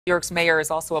New York's mayor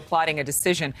is also applauding a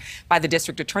decision by the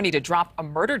district attorney to drop a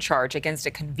murder charge against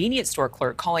a convenience store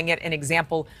clerk, calling it an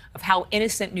example of how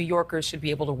innocent New Yorkers should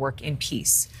be able to work in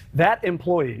peace. That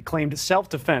employee claimed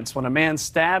self-defense when he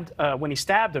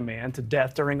stabbed a man to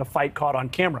death during a fight caught on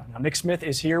camera. Now, Nick Smith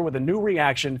is here with a new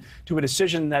reaction to a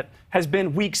decision that has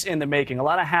been weeks in the making. A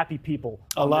lot of happy people.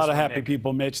 A lot of happy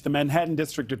people, Mitch. The Manhattan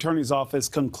District Attorney's Office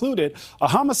concluded a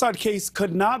homicide case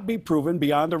could not be proven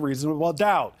beyond a reasonable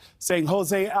doubt, saying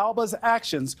Jose Alba's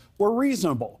actions were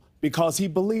reasonable because he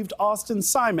believed Austin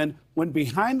Simon went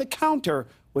behind the counter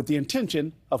with the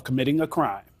intention of committing a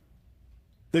crime.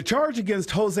 The charge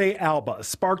against Jose Alba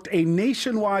sparked a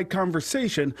nationwide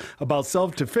conversation about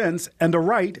self-defense and the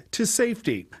right to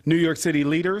safety. New York City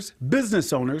leaders,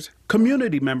 business owners,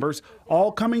 community members,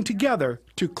 all coming together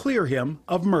to clear him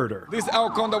of murder. This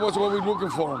outcome, that was what we're looking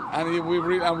for,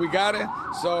 and we got it,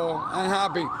 so I'm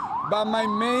happy. But my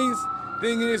main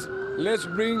thing is, let's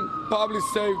bring public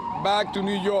safety back to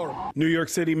New York. New York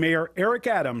City Mayor Eric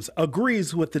Adams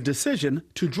agrees with the decision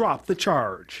to drop the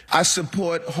charge. I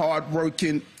support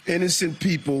hardworking, innocent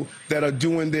people that are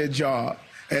doing their job.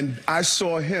 And I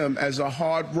saw him as a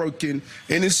hardworking,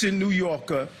 innocent New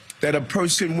Yorker, that a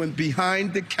person went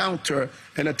behind the counter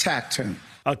and attacked him.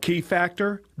 A key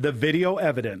factor, the video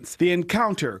evidence. The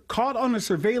encounter, caught on a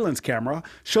surveillance camera,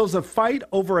 shows a fight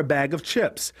over a bag of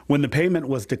chips. When the payment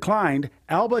was declined,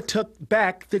 Alba took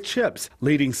back the chips,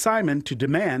 leading Simon to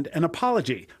demand an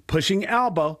apology, pushing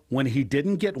Alba when he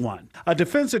didn't get one. A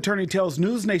defense attorney tells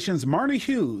NewsNation's Marnie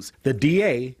Hughes the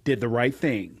DA did the right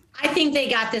thing. I think they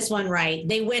got this one right.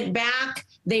 They went back,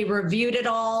 they reviewed it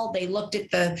all, they looked at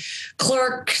the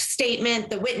clerk statement,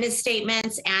 the witness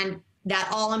statements, and that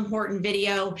all-important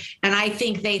video, and I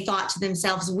think they thought to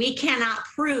themselves, we cannot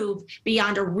prove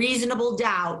beyond a reasonable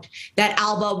doubt that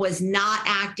Alba was not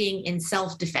acting in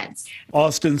self-defense.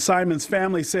 Austin Simon's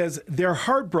family says they're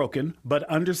heartbroken but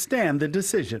understand the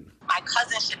decision. My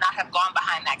cousin should not have gone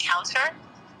behind that counter,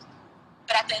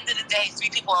 but at the end of the day, 3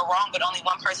 people are wrong, but only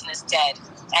 1 person is dead,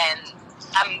 and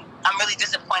I'm really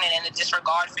disappointed in the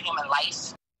disregard for human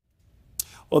life.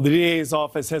 Well, the DA's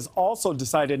office has also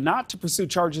decided not to pursue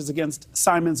charges against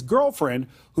Simon's girlfriend,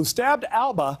 who stabbed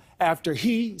Alba after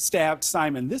he stabbed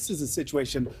Simon. This is a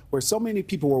situation where so many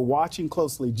people were watching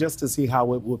closely just to see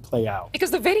how it would play out.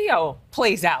 Because the video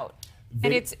plays out.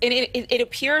 And it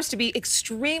appears to be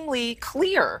extremely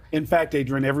clear. In fact,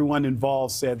 Adrienne, everyone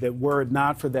involved said that were it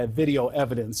not for that video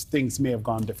evidence, things may have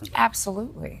gone differently.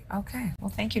 Absolutely. Okay. Well,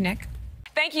 thank you, Nick.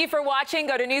 Thank you for watching.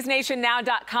 Go to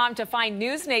newsnationnow.com to find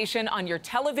NewsNation on your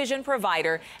television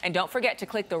provider. And don't forget to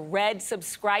click the red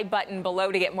subscribe button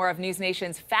below to get more of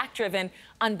NewsNation's fact-driven,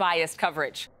 unbiased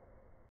coverage.